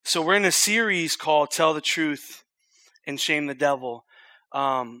So we're in a series called Tell the Truth and Shame the Devil.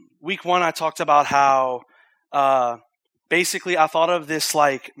 Week 1, I talked about how basically I thought of this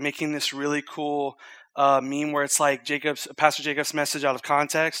like making this really cool meme where it's like Pastor Jacob's message out of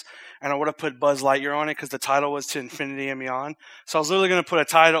context, and I would have put Buzz Lightyear on it because the title was To Infinity and Beyond. So I was literally going to put a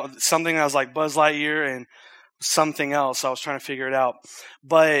title, something that was like Buzz Lightyear and something else. I was trying to figure it out.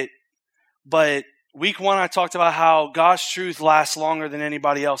 But week 1, I talked about how God's truth lasts longer than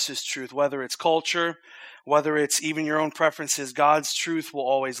anybody else's truth, whether it's culture, whether it's even your own preferences. God's truth will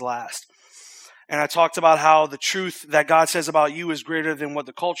always last. And I talked about how the truth that God says about you is greater than what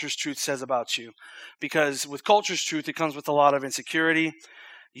the culture's truth says about you. Because with culture's truth, it comes with a lot of insecurity.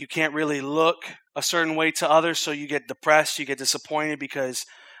 You can't really look a certain way to others, so you get depressed, you get disappointed because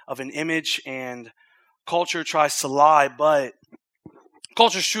of an image, and culture tries to lie, but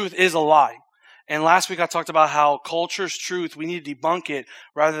culture's truth is a lie. And last week I talked about how culture's truth, we need to debunk it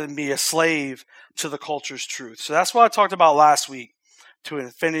rather than be a slave to the culture's truth. So that's what I talked about last week, To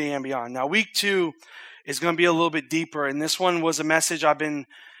Infinity and Beyond. Now week 2 is going to be a little bit deeper, and this one was a message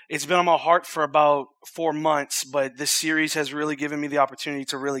it's been on my heart for about 4 months, but this series has really given me the opportunity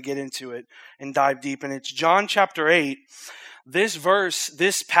to really get into it and dive deep. And it's John chapter 8.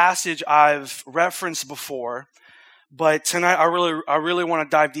 This passage I've referenced before, but tonight I really want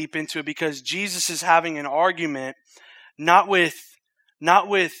to dive deep into it because Jesus is having an argument not with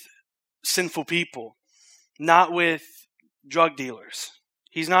sinful people, not with drug dealers.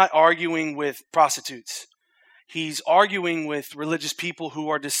 He's not arguing with prostitutes. He's arguing with religious people who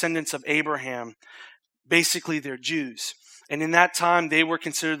are descendants of Abraham. Basically, they're Jews. And in that time, they were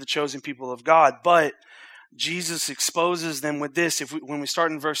considered the chosen people of God. But Jesus exposes them with this. When we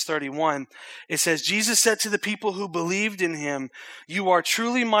start in verse 31, it says, Jesus said to the people who believed in him, "You are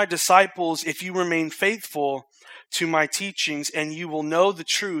truly my disciples if you remain faithful to my teachings, and you will know the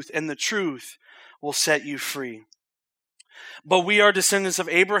truth, and the truth will set you free." "But we are descendants of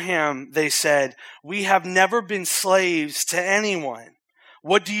Abraham," they said. "We have never been slaves to anyone.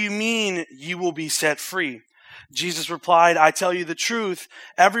 What do you mean you will be set free?" Jesus replied, "I tell you the truth.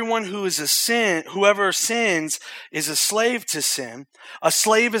 Everyone whoever sins is a slave to sin. A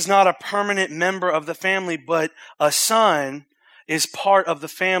slave is not a permanent member of the family, but a son is part of the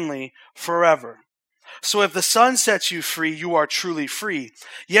family forever. So if the Son sets you free, you are truly free.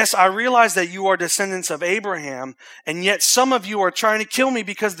 Yes, I realize that you are descendants of Abraham, and yet some of you are trying to kill me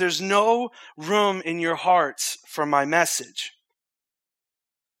because there's no room in your hearts for my message.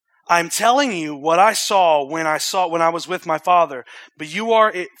 I'm telling you what I saw when I was with my father, but you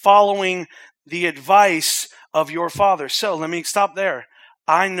are following the advice of your father." So let me stop there.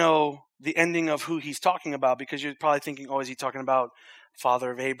 I know the ending of who he's talking about because you're probably thinking, oh, is he talking about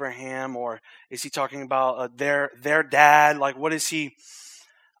father of Abraham, or is he talking about their dad? Like, what is he?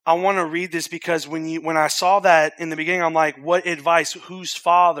 I want to read this because when I saw that in the beginning, I'm like, what advice? Whose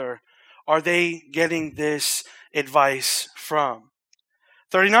father are they getting this advice from?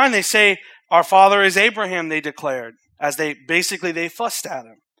 39, they say, "Our father is Abraham," they declared, as they fussed at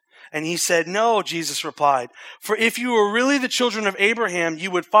him. And he said, "No," Jesus replied, "for if you were really the children of Abraham,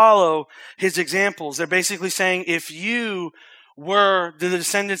 you would follow his examples." They're basically saying, if you were the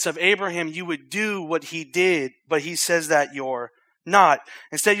descendants of Abraham, you would do what he did, but he says that you're not.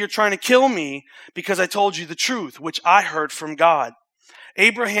 Instead, you're trying to kill me because I told you the truth, which I heard from God.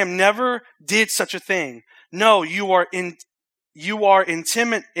 Abraham never did such a thing. No, you are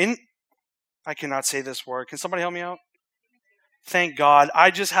I cannot say this word. Can somebody help me out? Thank God.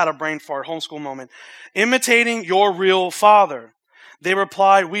 I just had a brain fart, homeschool moment. "Imitating your real father." They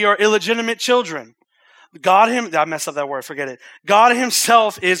replied, "We are illegitimate children. I messed up that word, forget it. God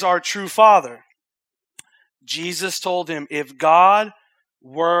himself is our true father." Jesus told him, "If God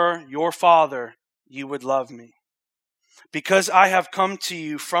were your father, you would love me. Because I have come to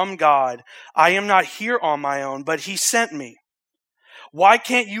you from God, I am not here on my own, but he sent me. Why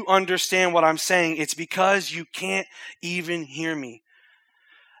can't you understand what I'm saying? It's because you can't even hear me."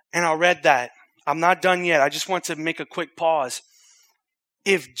 And I read that. I'm not done yet. I just want to make a quick pause.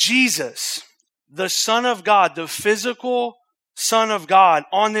 If Jesus, the Son of God, the physical Son of God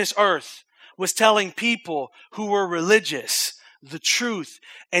on this earth, was telling people who were religious the truth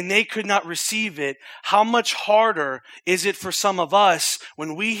and they could not receive it, how much harder is it for some of us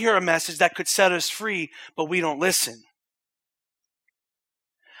when we hear a message that could set us free, but we don't listen?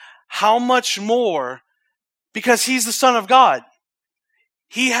 How much more, because he's the Son of God.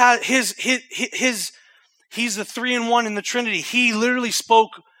 He had he's the 3-in-1 in the Trinity. He literally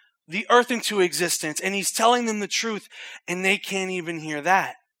spoke the earth into existence, and he's telling them the truth, and they can't even hear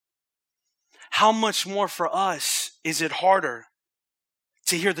that. How much more for us is it harder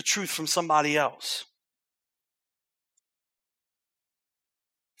to hear the truth from somebody else.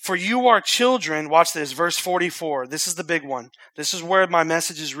 For you are children, watch this, verse 44. This is the big one. This is where my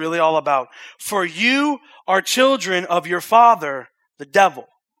message is really all about. For you are children of your father, the devil.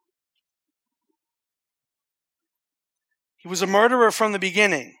 He was a murderer from the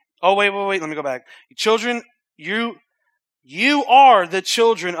beginning. Oh, wait, let me go back. Children, you are the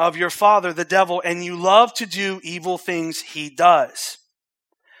children of your father, the devil, and you love to do evil things he does.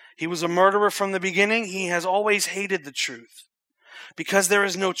 He was a murderer from the beginning. He has always hated the truth, because there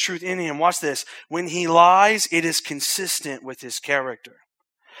is no truth in him. Watch this. When he lies, it is consistent with his character.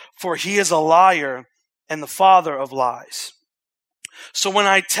 For he is a liar and the father of lies. So when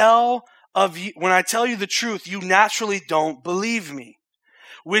I tell you the truth, you naturally don't believe me.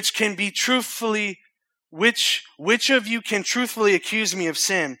 Which of you can truthfully accuse me of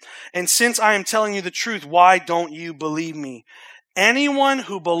sin? And since I am telling you the truth, why don't you believe me? Anyone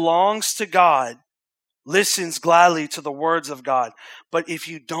who belongs to God listens gladly to the words of God. But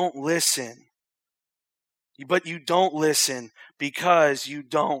you don't listen because you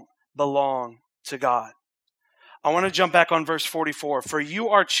don't belong to God. I want to jump back on verse 44. For you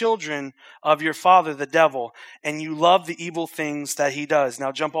are children of your father, the devil, and you love the evil things that he does.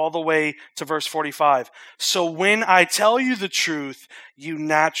 Now jump all the way to verse 45. So when I tell you the truth, you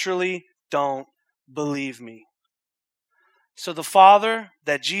naturally don't believe me. So the father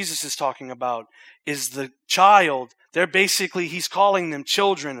that Jesus is talking about is the child. He's calling them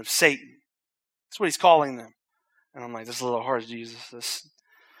children of Satan. That's what he's calling them. And I'm like, this is a little hard, Jesus.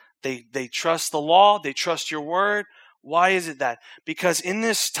 They trust the law. They trust your word. Why is it that? Because in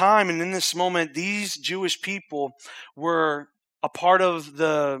this time and in this moment, these Jewish people were a part of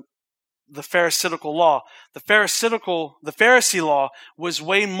the Pharisaical law. The Pharisee law was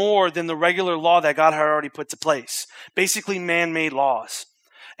way more than the regular law that God had already put to place. Basically, man-made laws.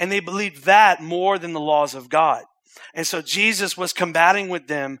 And they believed that more than the laws of God. And so Jesus was combating with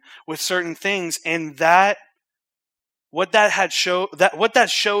them with certain things, and what that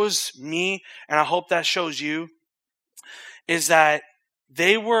shows me, and I hope that shows you, is that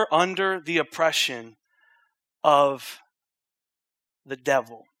they were under the oppression of the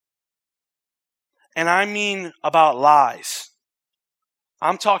devil. And I mean about lies.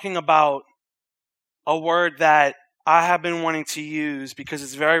 I'm talking about a word that I have been wanting to use because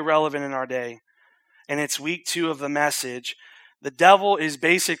it's very relevant in our day. And it's week 2 of the message. The devil is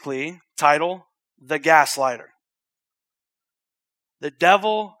basically, title, the gaslighter. The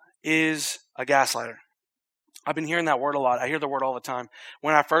devil is a gaslighter. I've been hearing that word a lot. I hear the word all the time.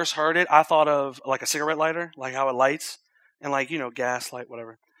 When I first heard it, I thought of like a cigarette lighter, like how it lights, and gas light,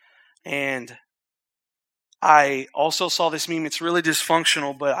 whatever. And I also saw this meme. It's really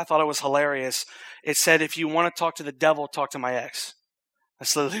dysfunctional, but I thought it was hilarious. It said, if you want to talk to the devil, talk to my ex.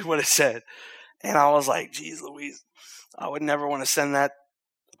 That's literally what it said. And I was like, geez Louise, I would never want to send that.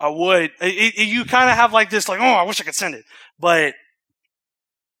 I would. You kind of have like this, like, oh, I wish I could send it. But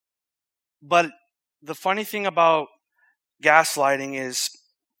the funny thing about gaslighting is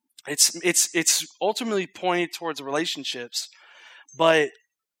it's ultimately pointed towards relationships. But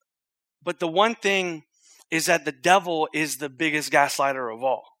the one thing is that the devil is the biggest gaslighter of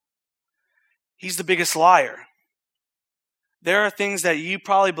all. He's the biggest liar. There are things that you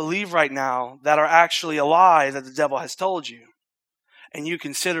probably believe right now that are actually a lie that the devil has told you, and you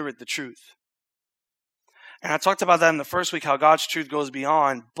consider it the truth. And I talked about that in the first week, how God's truth goes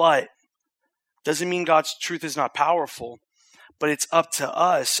beyond, but doesn't mean God's truth is not powerful, but it's up to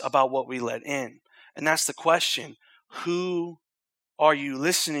us about what we let in. And that's the question. Who are you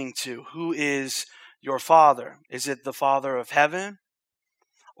listening to? Who is your father? Is it the father of heaven?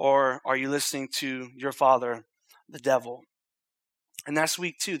 Or are you listening to your father, the devil? And that's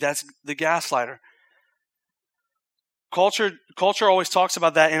week 2. That's the gaslighter. Culture always talks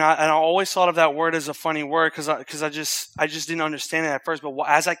about that, and I always thought of that word as a funny word because I just didn't understand it at first. But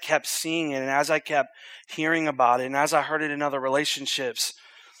as I kept seeing it, and as I kept hearing about it, and as I heard it in other relationships,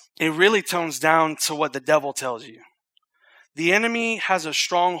 it really tones down to what the devil tells you. The enemy has a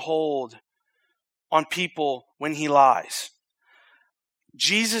strong hold on people when he lies.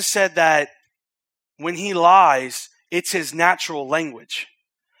 Jesus said that when he lies, it's his natural language.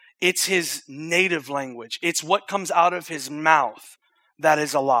 It's his native language. It's what comes out of his mouth that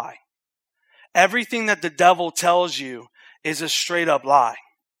is a lie. Everything that the devil tells you is a straight up lie.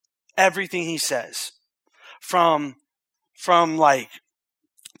 Everything he says. From like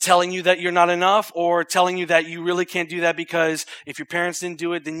telling you that you're not enough, or telling you that you really can't do that because if your parents didn't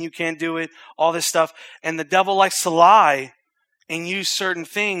do it, then you can't do it. All this stuff. And the devil likes to lie and use certain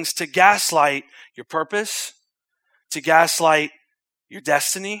things to gaslight your purpose, to gaslight your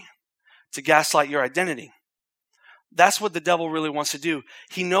destiny, to gaslight your identity. That's what the devil really wants to do.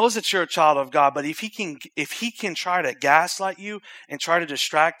 He knows that you're a child of God, but if he can try to gaslight you and try to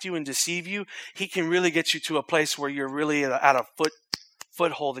distract you and deceive you, he can really get you to a place where you're really at a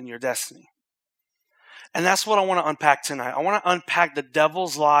foothold in your destiny. And that's what I want to unpack tonight. I want to unpack the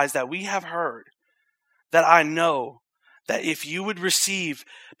devil's lies that we have heard, that I know that if you would receive,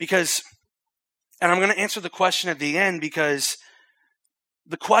 and I'm going to answer the question at the end, because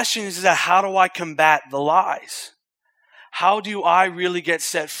the question is that how do I combat the lies? How do I really get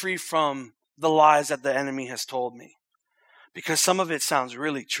set free from the lies that the enemy has told me? Because some of it sounds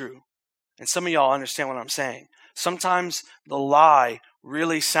really true. And some of y'all understand what I'm saying. Sometimes the lie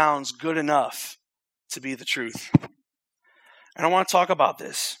really sounds good enough to be the truth. And I want to talk about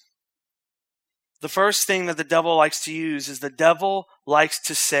this. The first thing that the devil likes to use is the devil likes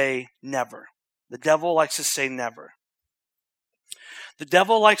to say never. The devil likes to say never. The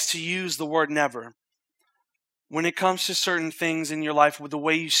devil likes to use the word never when it comes to certain things in your life, with the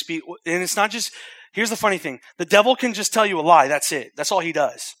way you speak. And it's not just, here's the funny thing. The devil can just tell you a lie. That's it. That's all he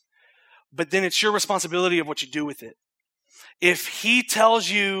does. But then it's your responsibility of what you do with it. If he tells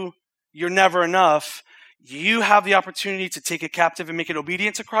you you're never enough, you have the opportunity to take it captive and make it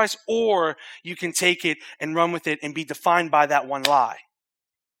obedient to Christ, or you can take it and run with it and be defined by that one lie.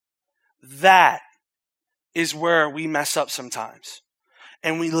 That is where we mess up sometimes.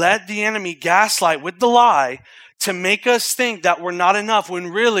 And we let the enemy gaslight with the lie to make us think that we're not enough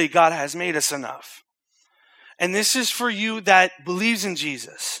when really God has made us enough. And this is for you that believes in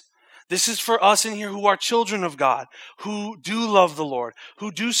Jesus. This is for us in here who are children of God, who do love the Lord,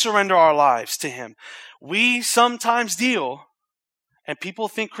 who do surrender our lives to Him. We sometimes deal, and people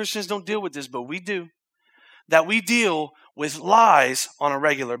think Christians don't deal with this, but we do, that we deal with lies on a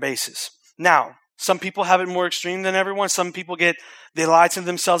regular basis. Now, some people have it more extreme than everyone. Some people they lie to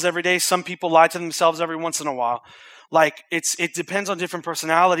themselves every day. Some people lie to themselves every once in a while. Like, it depends on different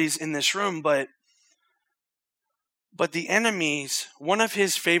personalities in this room, but the enemy's, one of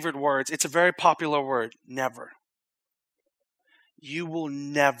his favorite words, it's a very popular word, never. You will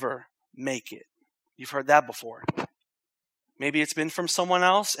never make it. You've heard that before. Maybe it's been from someone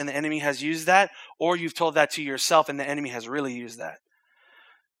else and the enemy has used that, or you've told that to yourself and the enemy has really used that.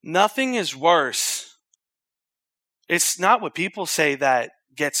 Nothing is worse. It's not what people say that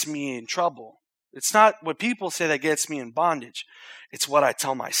gets me in trouble. It's not what people say that gets me in bondage. It's what I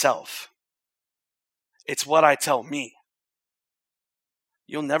tell myself. It's what I tell me.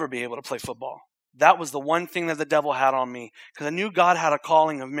 You'll never be able to play football. That was the one thing that the devil had on me, because I knew God had a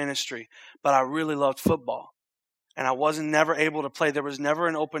calling of ministry, but I really loved football. And I wasn't never able to play. There was never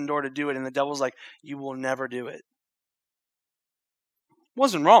an open door to do it. And the devil's like, you will never do it.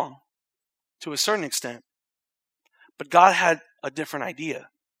 Wasn't wrong to a certain extent, but God had a different idea.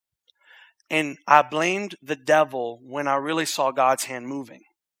 And I blamed the devil when I really saw God's hand moving.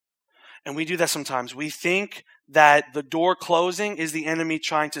 And we do that sometimes. We think that the door closing is the enemy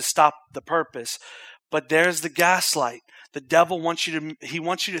trying to stop the purpose. But there's the gaslight. The devil wants you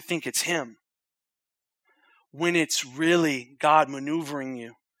to think it's him, when it's really God maneuvering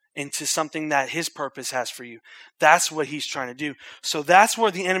you into something that his purpose has for you. That's what he's trying to do. So that's where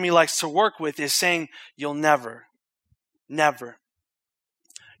the enemy likes to work with, is saying, you'll never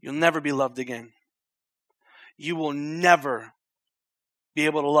be loved again. You will never be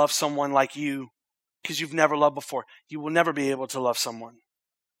able to love someone like you because you've never loved before. You will never be able to love someone.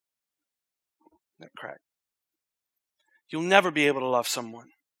 That crack. You'll never be able to love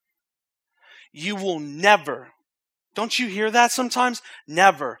someone. You will never. Don't you hear that sometimes?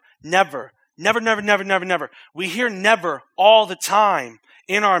 Never. We hear never all the time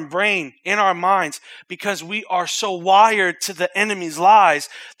in our brain, in our minds, because we are so wired to the enemy's lies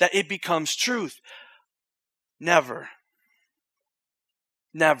that it becomes truth. Never.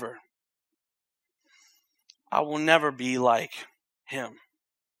 I will never be like him.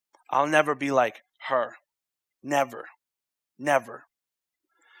 I'll never be like her. Never.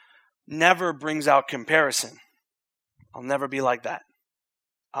 Never brings out comparison. I'll never be like that.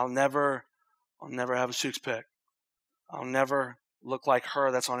 I'll never have a six-pack. I'll never look like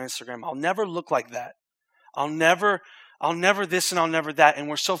her that's on Instagram. I'll never look like that. I'll never this and I'll never that. And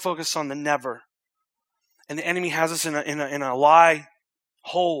we're so focused on the never. And the enemy has us in a lie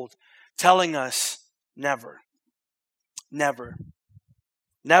hold, telling us never.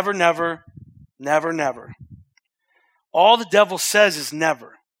 All the devil says is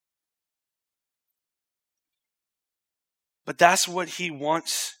never. But that's what he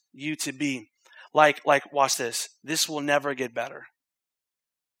wants you to be. Like, watch this. This will never get better.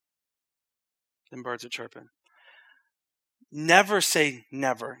 Them birds are chirping. Never say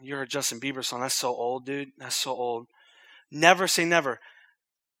never. You're a Justin Bieber song. That's so old, dude. That's so old. Never say never.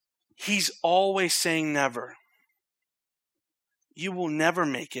 He's always saying never. You will never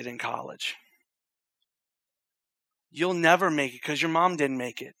make it in college. You'll never make it because your mom didn't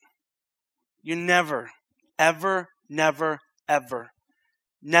make it. You never, ever, never, ever,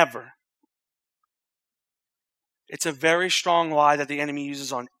 never. It's a very strong lie that the enemy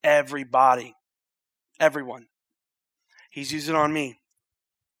uses on everybody. Everyone. He's using it on me.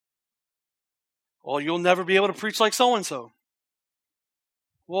 Well, you'll never be able to preach like so-and-so.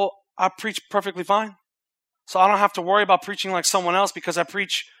 Well, I preach perfectly fine. So I don't have to worry about preaching like someone else because I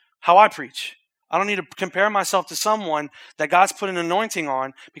preach how I preach. I don't need to compare myself to someone that God's put an anointing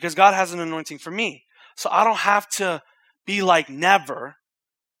on because God has an anointing for me. So I don't have to be like never.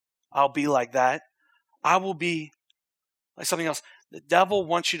 I'll be like that. I will be like something else. The devil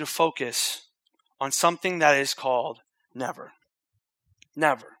wants you to focus on something that is called never.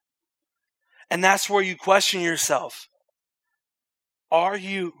 Never. And that's where you question yourself. Are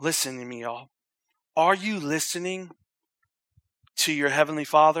you, listen to me, y'all. Are you listening to your Heavenly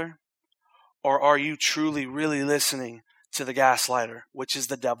Father? Or are you truly, really listening to the gaslighter, which is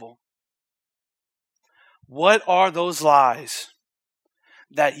the devil? What are those lies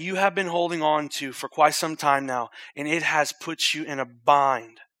that you have been holding on to for quite some time now, and it has put you in a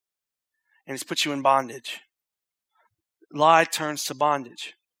bind, and it's put you in bondage? Lie turns to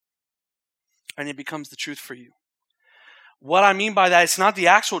bondage, and it becomes the truth for you. What I mean by that, it's not the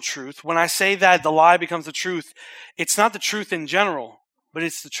actual truth. When I say that the lie becomes the truth, it's not the truth in general, but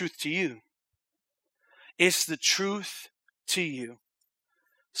it's the truth to you. It's the truth to you.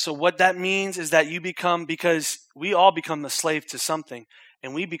 So what that means is that you become, because we all become the slave to something,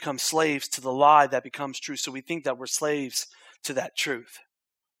 and we become slaves to the lie that becomes true. So we think that we're slaves to that truth.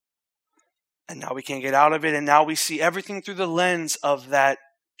 And now we can't get out of it, and now we see everything through the lens of that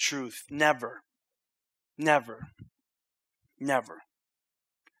truth. Never. Never. Never.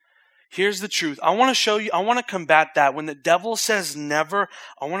 Here's the truth. I want to show you, I want to combat that. When the devil says never,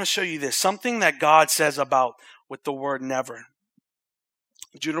 I want to show you this. Something that God says about with the word never.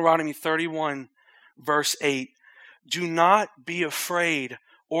 Deuteronomy 31, verse 8. Do not be afraid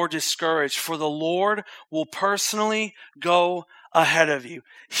or discouraged, for the Lord will personally go ahead of you.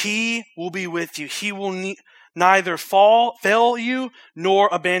 He will be with you. He will neither fail you nor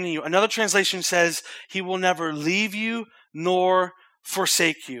abandon you. Another translation says he will never leave you nor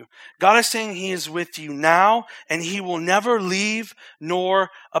forsake you. God is saying he is with you now, and he will never leave nor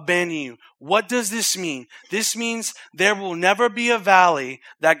abandon you. What does this mean? This means there will never be a valley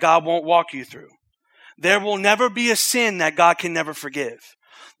that God won't walk you through. There will never be a sin that God can never forgive.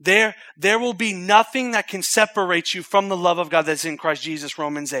 There will be nothing that can separate you from the love of God that's in Christ Jesus,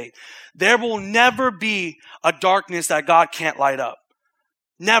 Romans 8. There will never be a darkness that God can't light up.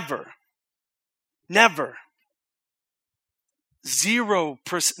 Never. Never.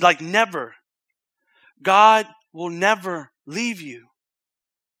 0%, like never. God will never leave you.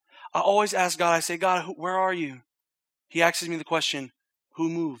 I always ask God, I say, God, where are you? He asks me the question, who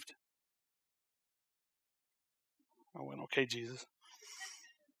moved? I went, okay, Jesus.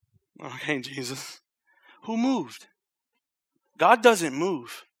 Okay, Jesus. Who moved? God doesn't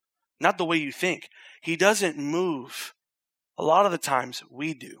move. Not the way you think. He doesn't move. A lot of the times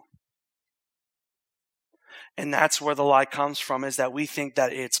we do. And that's where the lie comes from, is that we think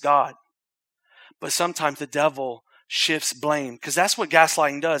that it's God. But sometimes the devil shifts blame, because that's what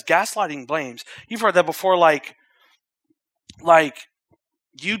gaslighting does. Gaslighting blames. You've heard that before, like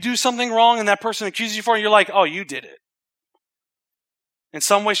you do something wrong and that person accuses you for it, and you're like, oh, you did it. In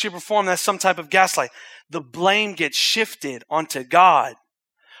some way, shape, or form, that's some type of gaslight. The blame gets shifted onto God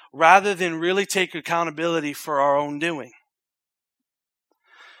rather than really take accountability for our own doing.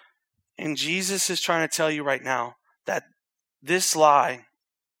 And Jesus is trying to tell you right now that this lie,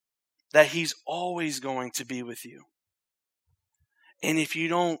 that he's always going to be with you. And if you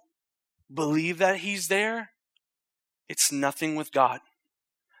don't believe that he's there, it's nothing with God.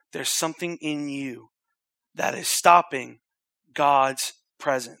 There's something in you that is stopping God's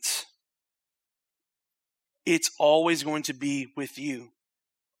presence. It's always going to be with you.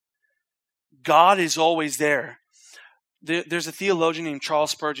 God is always there. There's a theologian named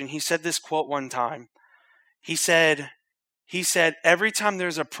Charles Spurgeon. He said this quote one time. He said, every time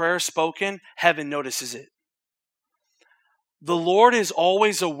there's a prayer spoken, heaven notices it. The Lord is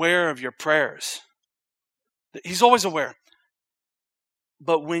always aware of your prayers. He's always aware.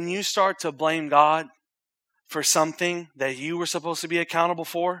 But when you start to blame God for something that you were supposed to be accountable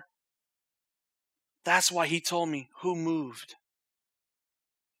for, that's why he told me, who moved?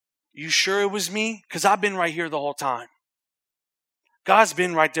 You sure it was me? Because I've been right here the whole time. God's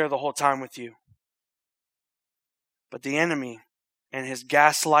been right there the whole time with you. But the enemy and his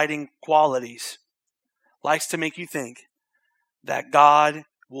gaslighting qualities likes to make you think that God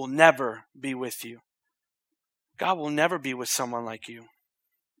will never be with you. God will never be with someone like you.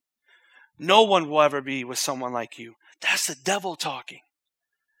 No one will ever be with someone like you. That's the devil talking.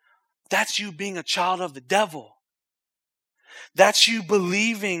 That's you being a child of the devil. That's you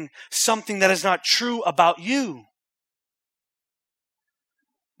believing something that is not true about you.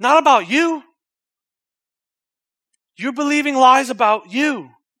 Not about you. You're believing lies about you.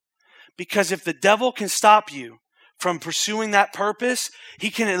 Because if the devil can stop you from pursuing that purpose, he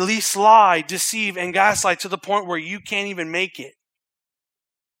can at least lie, deceive, and gaslight to the point where you can't even make it.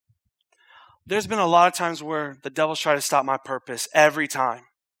 There's been a lot of times where the devil's tried to stop my purpose every time.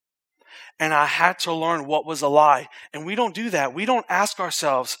 And I had to learn what was a lie. And we don't do that. We don't ask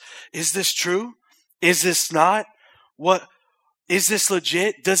ourselves, is this true? Is this not? What? Is this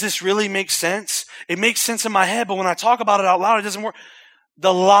legit? Does this really make sense? It makes sense in my head, but when I talk about it out loud, it doesn't work.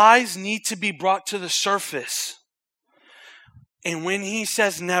 The lies need to be brought to the surface. And when he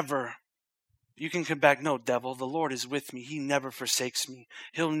says never, you can come back, no, devil, the Lord is with me. He never forsakes me.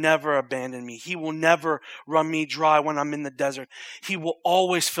 He'll never abandon me. He will never run me dry when I'm in the desert. He will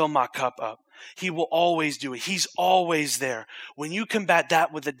always fill my cup up. He will always do it. He's always there. When you combat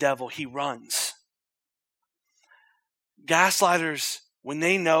that with the devil, he runs. Gaslighters, when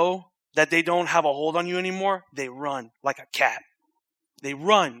they know that they don't have a hold on you anymore, they run like a cat. They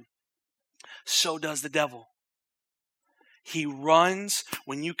run. So does the devil. He runs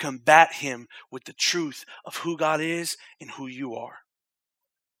when you combat him with the truth of who God is and who you are.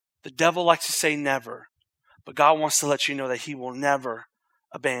 The devil likes to say never, but God wants to let you know that he will never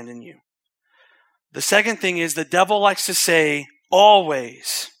abandon you. The second thing is the devil likes to say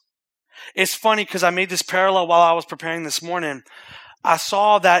always. It's funny because I made this parallel while I was preparing this morning. I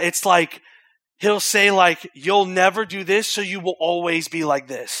saw that it's like, he'll say like, you'll never do this, so you will always be like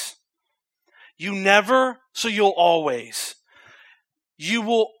this. You never, so you'll always. You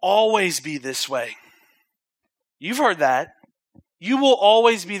will always be this way. You've heard that. You will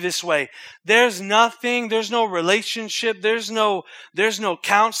always be this way. There's nothing, there's no relationship, there's no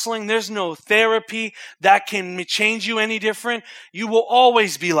counseling, there's no therapy that can change you any different. You will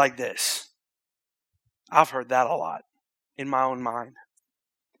always be like this. I've heard that a lot in my own mind.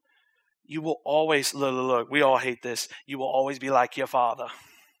 You will always, look, we all hate this. You will always be like your father.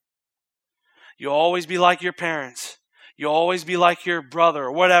 You'll always be like your parents. You'll always be like your brother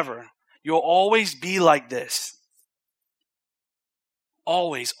or whatever. You'll always be like this.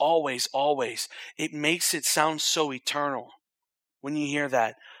 Always, always, always. It makes it sound so eternal when you hear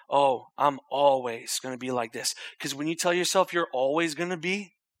that. Oh, I'm always going to be like this. Because when you tell yourself you're always going to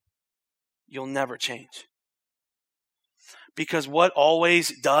be, you'll never change. Because what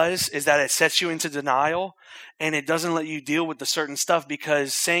always does is that it sets you into denial and it doesn't let you deal with the certain stuff,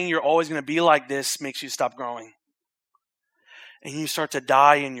 because saying you're always going to be like this makes you stop growing. And you start to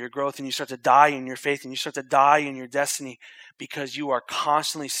die in your growth, and you start to die in your faith, and you start to die in your destiny because you are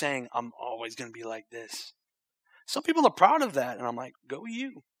constantly saying, I'm always going to be like this. Some people are proud of that, and I'm like, go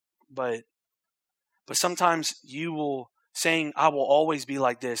you. But sometimes you will saying, I will always be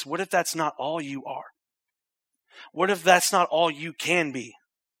like this. What if that's not all you are? What if that's not all you can be?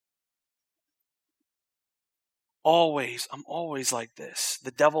 Always, I'm always like this. The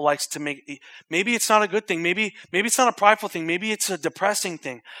devil likes to make, maybe it's not a good thing. Maybe it's not a prideful thing. Maybe it's a depressing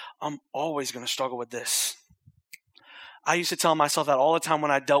thing. I'm always going to struggle with this. I used to tell myself that all the time when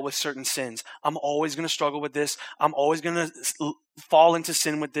I dealt with certain sins. I'm always going to struggle with this. I'm always going to fall into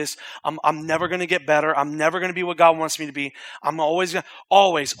sin with this. I'm never going to get better. I'm never going to be what God wants me to be. I'm always going to,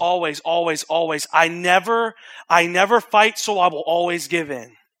 always. I never fight, so I will always give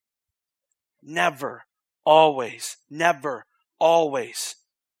in. Never. Always, never, always.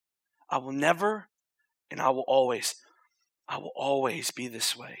 I will never, and I will always be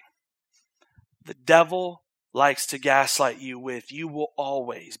this way. The devil likes to gaslight you with, you will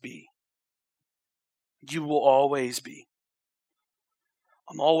always be. You will always be.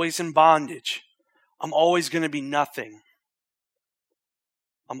 I'm always in bondage. I'm always going to be nothing.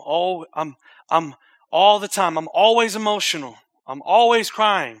 I'm all the time. I'm always emotional. I'm always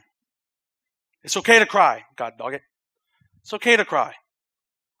crying. It's okay to cry. God dog it. It's okay to cry.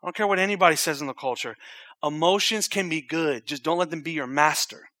 I don't care what anybody says in the culture. Emotions can be good. Just don't let them be your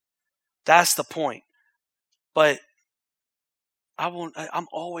master. That's the point. But I'm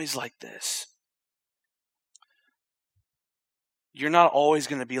always like this. You're not always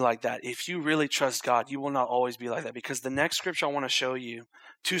going to be like that. If you really trust God, you will not always be like that. Because the next scripture I want to show you,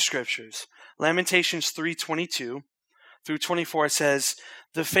 two scriptures. Lamentations 3:22 through 24, it says,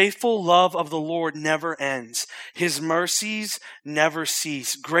 "The faithful love of the Lord never ends. His mercies never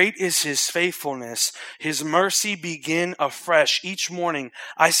cease. Great is his faithfulness. His mercy begin afresh each morning.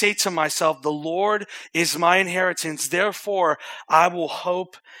 I say to myself, the Lord is my inheritance. Therefore, I will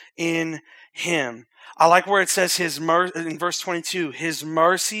hope in him." I like where it says in verse 22, his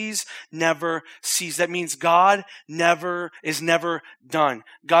mercies never cease. That means God is never done.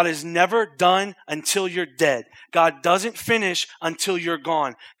 God is never done until you're dead. God doesn't finish until you're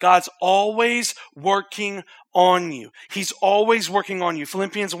gone. God's always working on you. He's always working on you.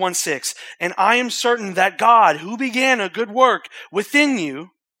 Philippians 1:6. "And I am certain that God, who began a good work within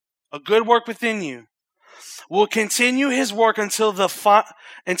you, will continue his work until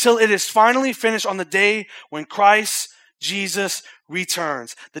it is finally finished on the day when Christ Jesus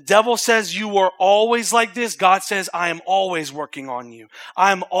returns." The devil says you are always like this. God says, I am always working on you.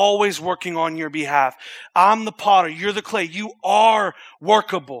 I am always working on your behalf. I'm the potter. You're the clay. You are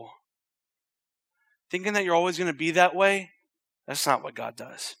workable. Thinking that you're always going to be that way, that's not what God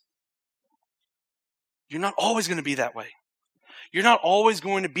does. You're not always going to be that way. You're not always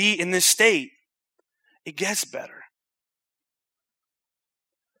going to be in this state. It gets better.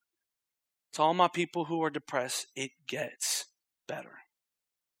 To all my people who are depressed, it gets better.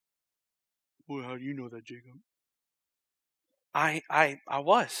 Well, how do you know that, Jacob? I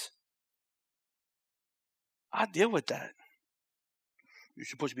was. I deal with that. You're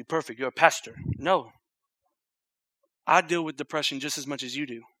supposed to be perfect. You're a pastor. No. I deal with depression just as much as you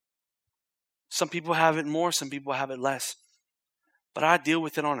do. Some people have it more, some people have it less. But I deal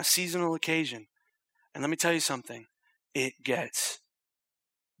with it on a seasonal occasion. And let me tell you something. It gets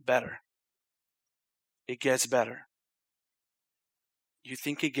better. It gets better. You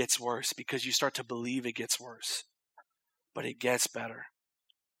think it gets worse because you start to believe it gets worse. But it gets better.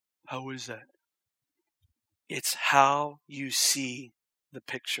 How is that? It's how you see the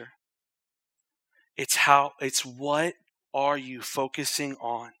picture. It's what are you focusing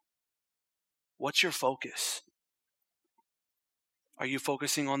on? What's your focus? Are you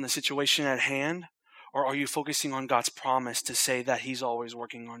focusing on the situation at hand? Or are you focusing on God's promise to say that he's always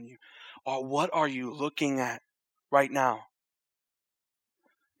working on you? Or what are you looking at right now?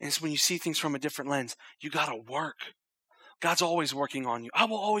 And it's when you see things from a different lens, you got to work. God's always working on you. I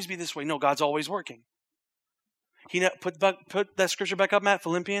will always be this way. No, God's always working. Put that scripture back up, Matt,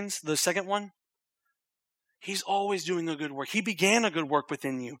 Philippians, the second one. He's always doing a good work. He began a good work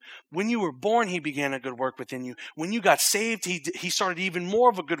within you. When you were born, he began a good work within you. When you got saved, he started even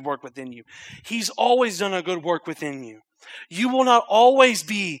more of a good work within you. He's always done a good work within you. You will not always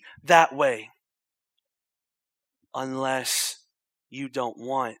be that way unless you don't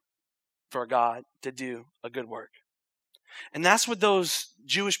want for God to do a good work. And that's what those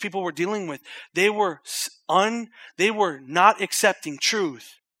Jewish people were dealing with. They were not accepting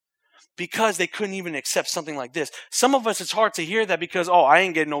truth. Because they couldn't even accept something like this. Some of us, it's hard to hear that because, I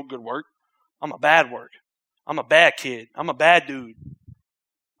ain't getting no good work. I'm a bad work. I'm a bad kid. I'm a bad dude.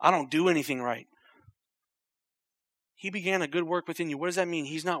 I don't do anything right. He began a good work within you. What does that mean?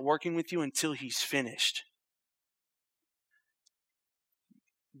 He's not working with you until he's finished.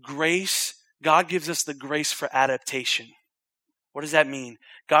 Grace, God gives us the grace for adaptation. What does that mean?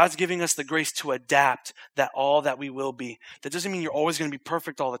 God's giving us the grace to adapt all that we will be. That doesn't mean you're always going to be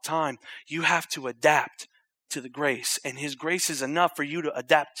perfect all the time. You have to adapt to the grace. And his grace is enough for you to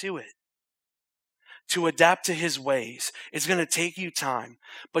adapt to it. To adapt to his ways. It's going to take you time.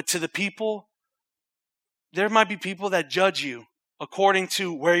 But to the people, there might be people that judge you according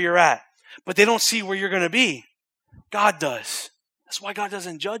to where you're at. But they don't see where you're going to be. God does. That's why God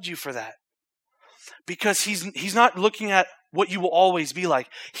doesn't judge you for that. Because he's not looking at what you will always be like.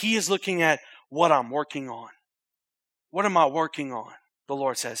 He is looking at what I'm working on. What am I working on? The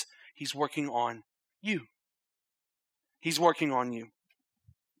Lord says, he's working on you. He's working on you.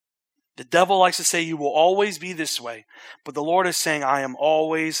 The devil likes to say you will always be this way. But the Lord is saying, I am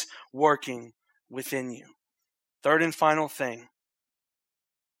always working within you. Third and final thing.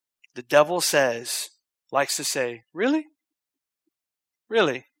 The devil likes to say, really?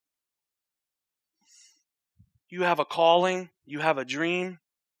 Really? You have a calling, you have a dream,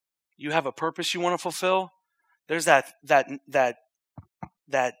 you have a purpose you want to fulfill. There's that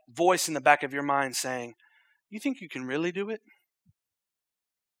voice in the back of your mind saying, you think you can really do it?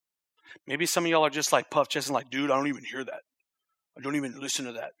 Maybe some of y'all are just like puff chest and like, dude, I don't even hear that. I don't even listen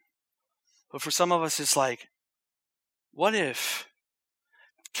to that. But for some of us, it's like, what if?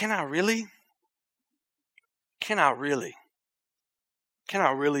 Can I really? Can I really? Can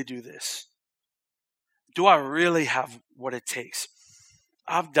I really do this? Do I really have what it takes?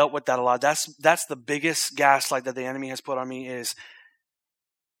 I've dealt with that a lot. That's the biggest gaslight that the enemy has put on me is,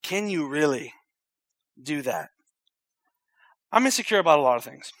 can you really do that? I'm insecure about a lot of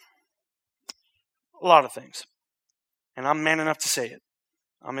things. A lot of things. And I'm man enough to say it.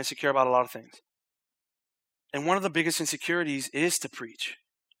 I'm insecure about a lot of things. And one of the biggest insecurities is to preach.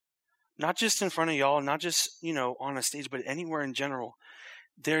 Not just in front of y'all, not just, on a stage, but anywhere in general.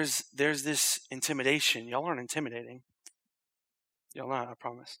 There's this intimidation. Y'all aren't intimidating. Y'all not, I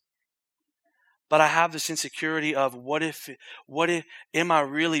promise. But I have this insecurity of what if, am I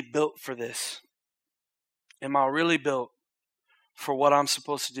really built for this? Am I really built for what I'm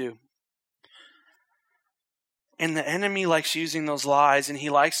supposed to do? And the enemy likes using those lies, and he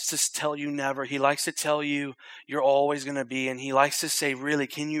likes to tell you never. He likes to tell you you're always going to be, and he likes to say, really,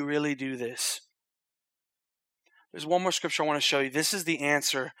 can you really do this? There's one more scripture I want to show you. This is the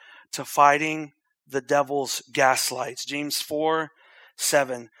answer to fighting the devil's gaslights. James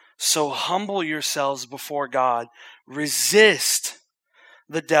 4:7. So humble yourselves before God. Resist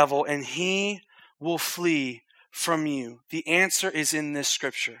the devil, and he will flee from you. The answer is in this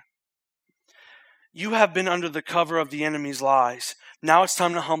scripture. You have been under the cover of the enemy's lies. Now it's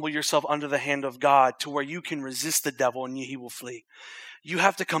time to humble yourself under the hand of God to where you can resist the devil and he will flee. You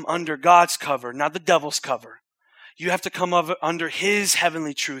have to come under God's cover, not the devil's cover. You have to come under his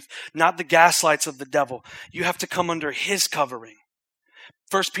heavenly truth, not the gaslights of the devil. You have to come under his covering.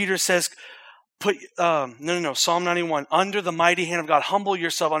 1 Peter says, Psalm 91, under the mighty hand of God. Humble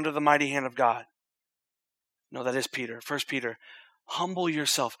yourself under the mighty hand of God. No, that is Peter. 1 Peter. Humble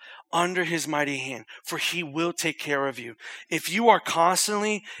yourself under his mighty hand, for he will take care of you. If you are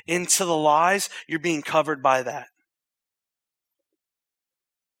constantly into the lies, you're being covered by that.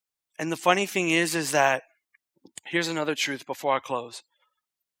 And the funny thing is that, here's another truth before I close.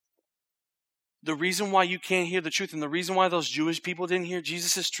 The reason why you can't hear the truth, and the reason why those Jewish people didn't hear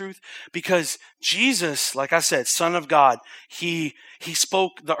Jesus' truth, because Jesus, like I said, Son of God, he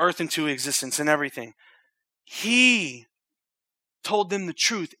spoke the earth into existence and everything. He told them the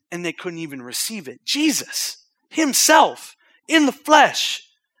truth, and they couldn't even receive it. Jesus himself, in the flesh,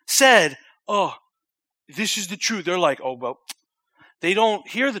 said, oh, this is the truth. They're like, oh, well, they don't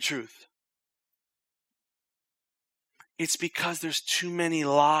hear the truth. It's because there's too many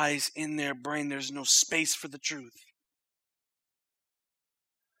lies in their brain. There's no space for the truth.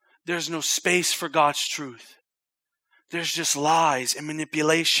 There's no space for God's truth. There's just lies and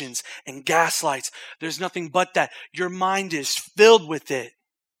manipulations and gaslights. There's nothing but that. Your mind is filled with it.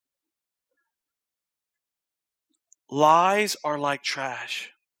 Lies are like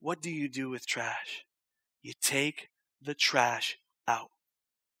trash. What do you do with trash? You take the trash out.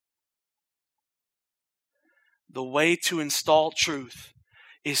 The way to install truth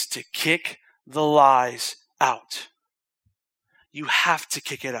is to kick the lies out. You have to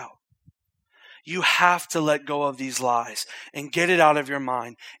kick it out. You have to let go of these lies and get it out of your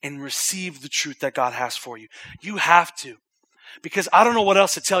mind and receive the truth that God has for you. You have to. Because I don't know what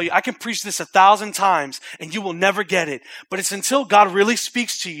else to tell you. I can preach this 1,000 times and you will never get it. But it's until God really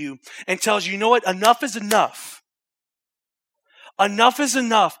speaks to you and tells you, you know what? Enough is enough. Enough is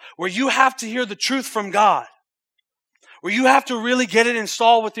enough, where you have to hear the truth from God. Where you have to really get it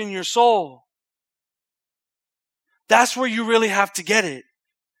installed within your soul. That's where you really have to get it.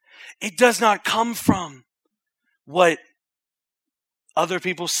 It does not come from what other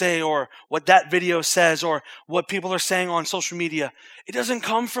people say or what that video says or what people are saying on social media. It doesn't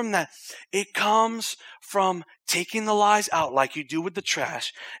come from that. It comes from taking the lies out like you do with the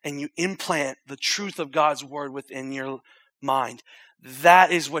trash, and you implant the truth of God's word within your mind.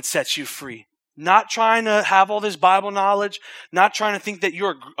 That is what sets you free. Not trying to have all this Bible knowledge, not trying to think that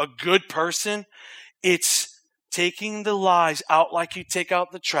you're a good person. It's taking the lies out like you take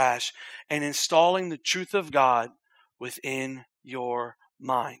out the trash and installing the truth of God within your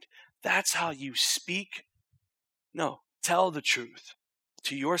mind. That's how you speak. No, tell the truth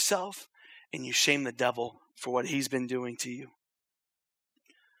to yourself, and you shame the devil for what he's been doing to you.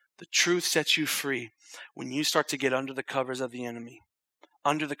 The truth sets you free when you start to get under the covers of the enemy,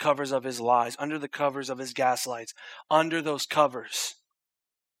 under the covers of his lies, under the covers of his gaslights, under those covers.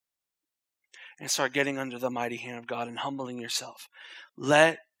 And start getting under the mighty hand of God and humbling yourself.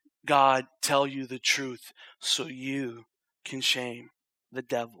 Let God tell you the truth so you can shame the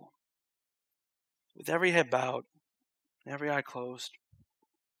devil. With every head bowed, every eye closed,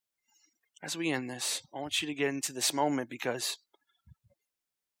 as we end this, I want you to get into this moment because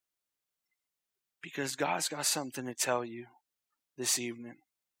God's got something to tell you this evening.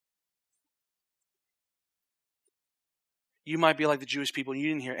 You might be like the Jewish people and you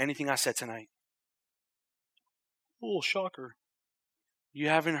didn't hear anything I said tonight. Oh, shocker. You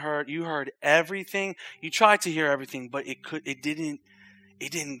heard everything. You tried to hear everything, but it didn't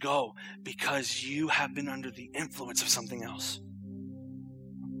go because you have been under the influence of something else.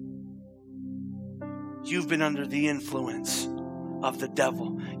 You've been under the influence of the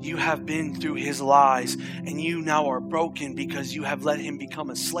devil. You have been through his lies, and you now are broken because you have let him become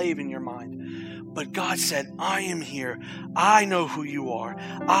a slave in your mind. But God said, I am here. I know who you are.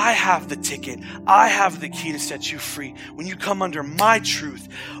 I have the ticket. I have the key to set you free. When you come under my truth,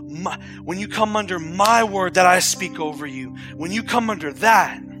 when you come under my word that I speak over you, when you come under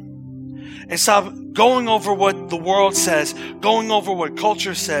that, and stop going over what the world says, going over what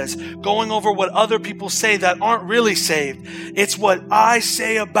culture says, going over what other people say that aren't really saved. It's what I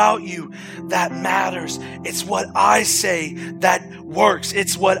say about you that matters. It's what I say that works.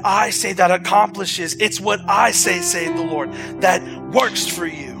 It's what I say that accomplishes. It's what I say, save the Lord, that works for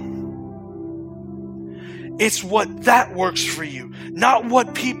you. It's what that works for you. Not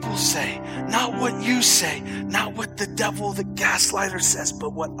what people say, not what you say, not what the devil, the gaslighter says,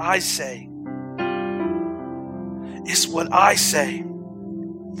 but what I say. It's what I say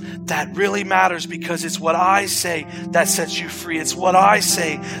that really matters, because it's what I say that sets you free. It's what I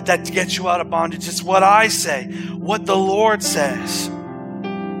say that gets you out of bondage. It's what I say, what the Lord says.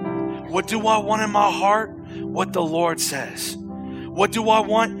 What do I want in my heart? What the Lord says. What do I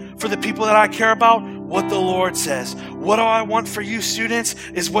want for the people that I care about? What the Lord says. What do I want for you students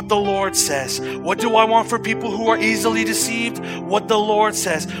is what the Lord says. What do I want for people who are easily deceived? What the Lord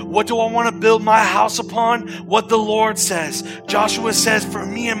says. What do I want to build my house upon? What the Lord says. Joshua says, for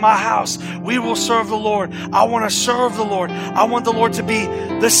me and my house, we will serve the Lord. I want to serve the Lord. I want the Lord to be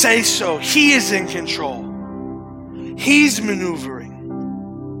the say-so. He is in control. He's maneuvering.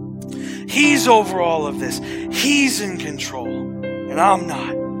 He's over all of this. He's in control. And I'm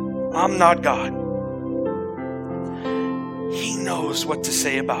not. I'm not God. He knows what to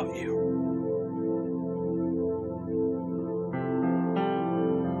say about you.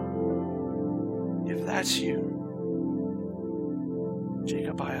 If that's you,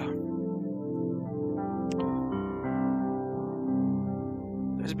 Jacob,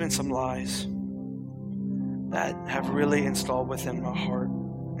 there's been some lies that have really installed within my heart.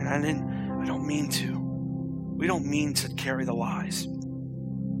 And I don't mean to. We don't mean to carry the lies.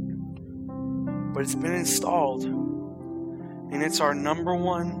 But it's been installed. And it's our number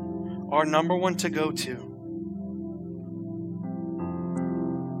one to go to.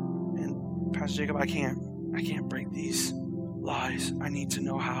 And Pastor Jacob, I can't break these lies. I need to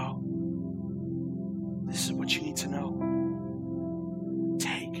know how. This is what you need to know.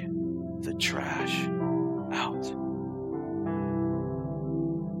 Take the trash out.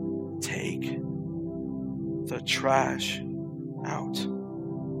 Take the trash out.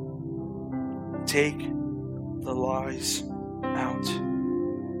 Take the lies out.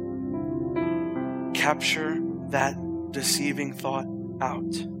 Capture that deceiving thought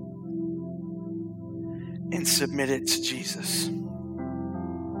out and submit it to Jesus.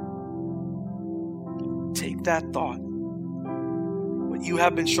 Take that thought, what you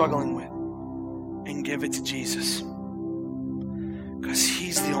have been struggling with, and give it to Jesus, because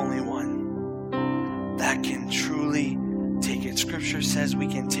He's the only one that can truly take it. Scripture says we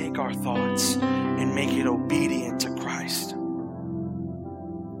can take our thoughts and make it obedient to Christ.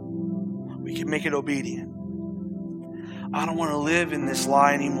 We can make it obedient. I don't want to live in this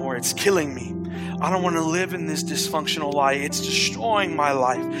lie anymore. It's killing me. I don't want to live in this dysfunctional lie. It's destroying my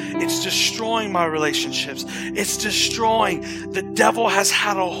life. It's destroying my relationships. It's destroying. The devil has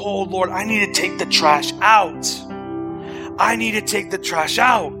had a hold, Lord. I need to take the trash out. I need to take the trash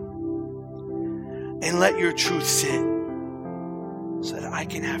out and let your truth sit so that I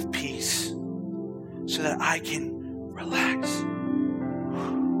can have peace, so that I can relax,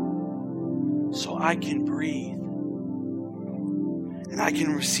 so I can breathe, and I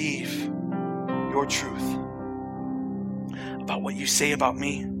can receive your truth about what you say about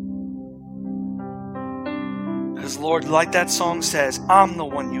me. Because Lord, like that song says, I'm the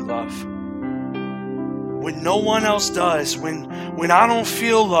one you love. When no one else does, when I don't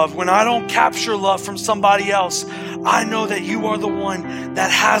feel love, when I don't capture love from somebody else, I know that you are the one that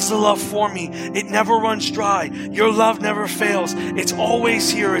has the love for me. It never runs dry. Your love never fails. It's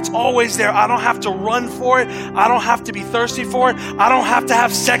always here. It's always there. I don't have to run for it. I don't have to be thirsty for it. I don't have to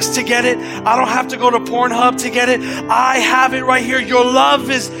have sex to get it. I don't have to go to Pornhub to get it. I have it right here. Your love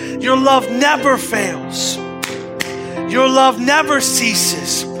never fails. Your love never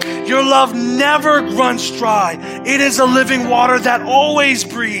ceases. Your love never runs dry. It is a living water that always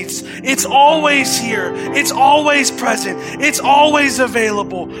breathes. It's always here. It's always present. It's always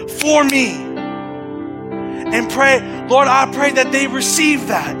available for me. And pray, Lord, I pray that they receive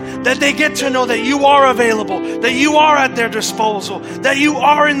that they get to know that you are available, that you are at their disposal, that you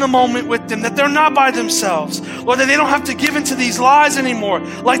are in the moment with them, that they're not by themselves. Lord, that they don't have to give into these lies anymore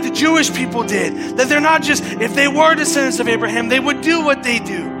like the Jewish people did. That they're not just, if they were descendants of Abraham, they would do what they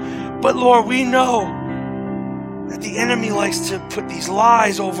do. But Lord, we know that the enemy likes to put these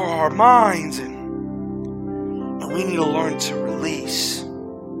lies over our minds, and we need to learn to release.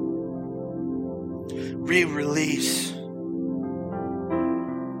 Release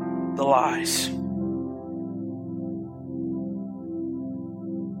the lies.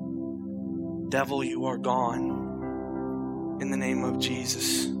 Devil, you are gone in the name of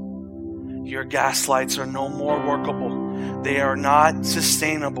Jesus. Your gaslights are no more workable. They are not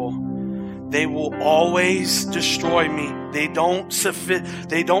sustainable. They will always destroy me. They don't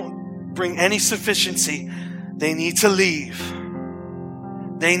bring any sufficiency. They need to leave.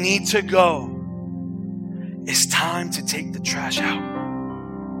 They need to go. It's time to take the trash out.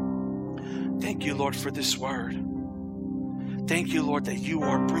 Thank you, Lord, for this word. Thank you, Lord, that you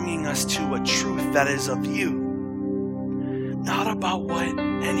are bringing us to a truth that is of you. Not about what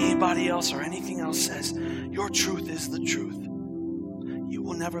anybody else or anything else says. Your truth is the truth. You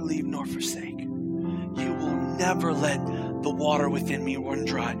will never leave nor forsake. You will never let the water within me run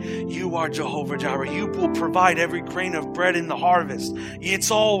dry. You are Jehovah Jireh. You will provide every grain of bread in the harvest.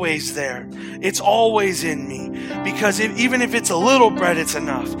 It's always there. It's always in me. Because even if it's a little bread, it's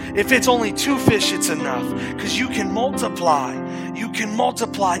enough. If it's only 2 fish, it's enough. Because you can multiply. You can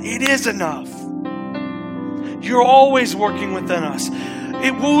multiply. It is enough. You're always working within us.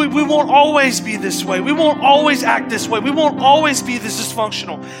 We won't always be this way. We won't always act this way. We won't always be this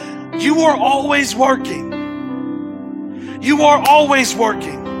dysfunctional. You are always working. You are always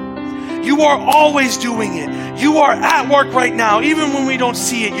working. You are always doing it. You are at work right now. Even when we don't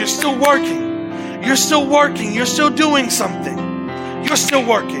see it, you're still working. You're still working. You're still doing something. You're still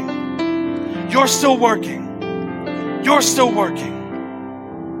working. You're still working. You're still working.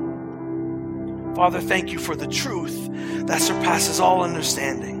 Father, thank you for the truth that surpasses all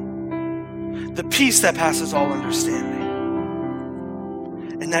understanding. The peace that passes all understanding.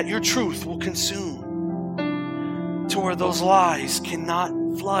 And that your truth will consume to where those lies cannot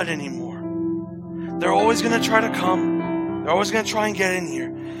flood anymore. They're always going to try to come. They're always going to try and get in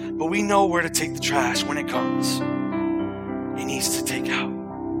here. But we know where to take the trash when it comes. It needs to take out.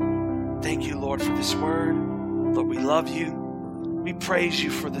 Thank you, Lord, for this word. Lord, we love you. We praise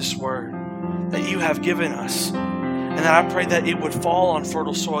you for this word that you have given us. And that I pray that it would fall on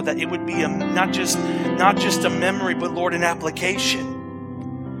fertile soil, that it would be not just a memory, but Lord, an application.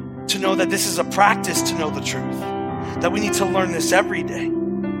 To know that this is a practice to know the truth. That we need to learn this every day.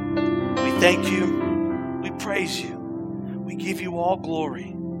 We thank you. We praise you. We give you all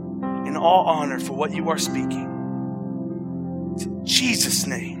glory and all honor for what you are speaking. In Jesus'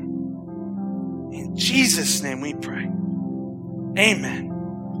 name. In Jesus' name we pray. Amen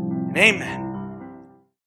and amen.